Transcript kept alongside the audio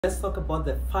Let's talk about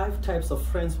the 5 types of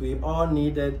friends we all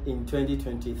needed in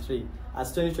 2023.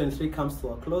 As 2023 comes to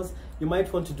a close, you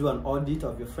might want to do an audit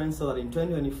of your friends so that in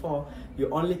 2024, you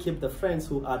only keep the friends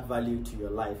who add value to your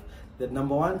life. The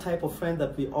number 1 type of friend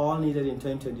that we all needed in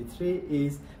 2023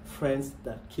 is friends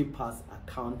that keep us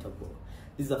accountable.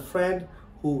 This is a friend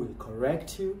who will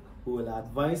correct you, who will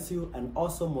advise you, and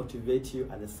also motivate you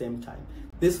at the same time.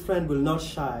 This friend will not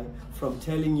shy from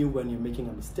telling you when you're making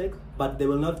a mistake, but they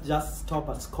will not just stop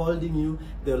at scolding you,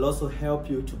 they will also help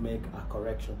you to make a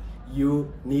correction.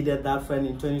 You needed that friend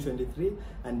in 2023,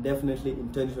 and definitely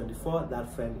in 2024,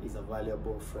 that friend is a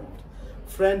valuable friend.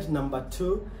 Friend number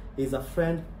 2 is a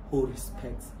friend who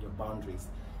respects your boundaries.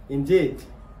 Indeed,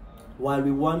 while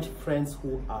we want friends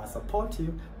who are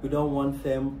supportive, we don't want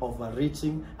them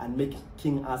overreaching and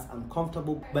making us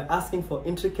uncomfortable by asking for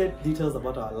intricate details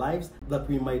about our lives that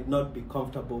we might not be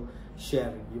comfortable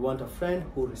sharing. You want a friend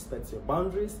who respects your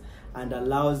boundaries and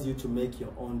allows you to make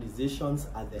your own decisions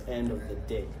at the end of the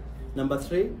day. Number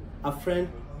 3, a friend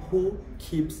who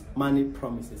keeps money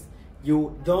promises.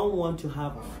 You don't want to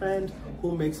have a friend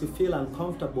who makes you feel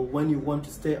uncomfortable when you want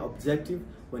to stay objective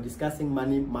when discussing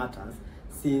money matters,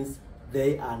 since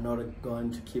they are not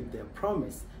going to keep their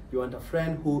promise. You want a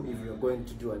friend who, if you're going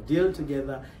to do a deal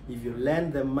together, if you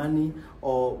lend them money,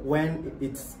 or when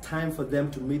it's time for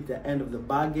them to meet the end of the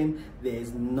bargain, there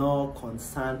is no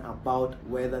concern about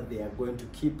whether they are going to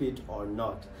keep it or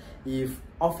not. If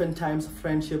oftentimes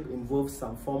friendship involves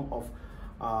some form of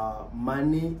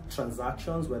money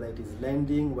transactions, whether it is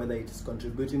lending, whether it is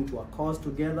contributing to a cause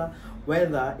together,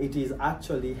 whether it is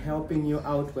actually helping you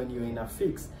out when you're in a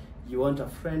fix, you want a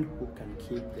friend who can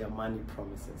keep their money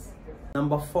promises.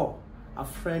 Number 4, a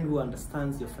friend who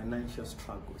understands your financial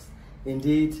struggles.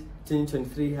 Indeed,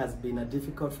 2023 has been a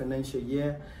difficult financial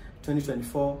year.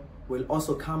 2024 will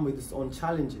also come with its own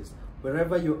challenges.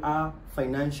 Wherever you are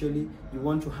financially, you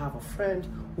want to have a friend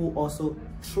who also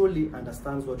truly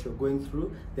understands what you're going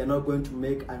through. They're not going to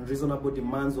make unreasonable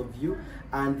demands of you,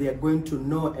 and they're going to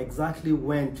know exactly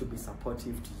when to be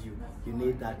supportive to you. You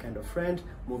need that kind of friend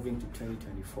moving to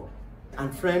 2024.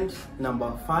 And friend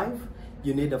number 5,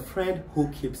 you need a friend who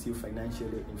keeps you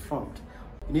financially informed.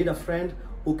 You need a friend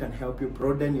who can help you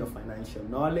broaden your financial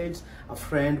knowledge, a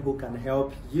friend who can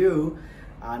help you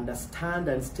understand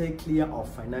and stay clear of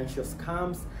financial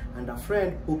scams, and a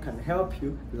friend who can help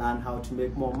you learn how to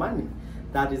make more money.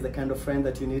 That is the kind of friend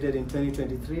that you needed in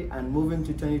 2023, and moving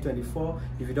to 2024,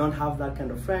 if you don't have that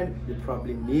kind of friend, you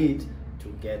probably need to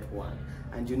get one.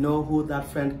 And you know who that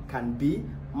friend can be.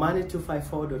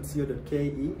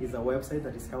 Money254.co.ke is a website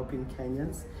that is helping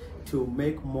Kenyans to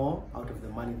make more out of the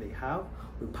money they have.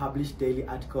 We publish daily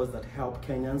articles that help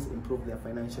Kenyans improve their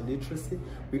financial literacy.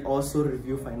 We also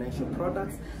review financial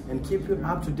products and keep you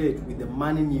up to date with the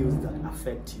money news that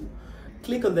affect you.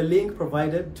 Click on the link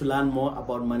provided to learn more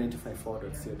about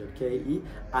money254.co.ke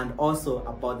and also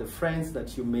about the friends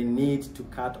that you may need to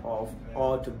cut off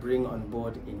or to bring on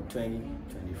board in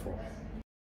 2024.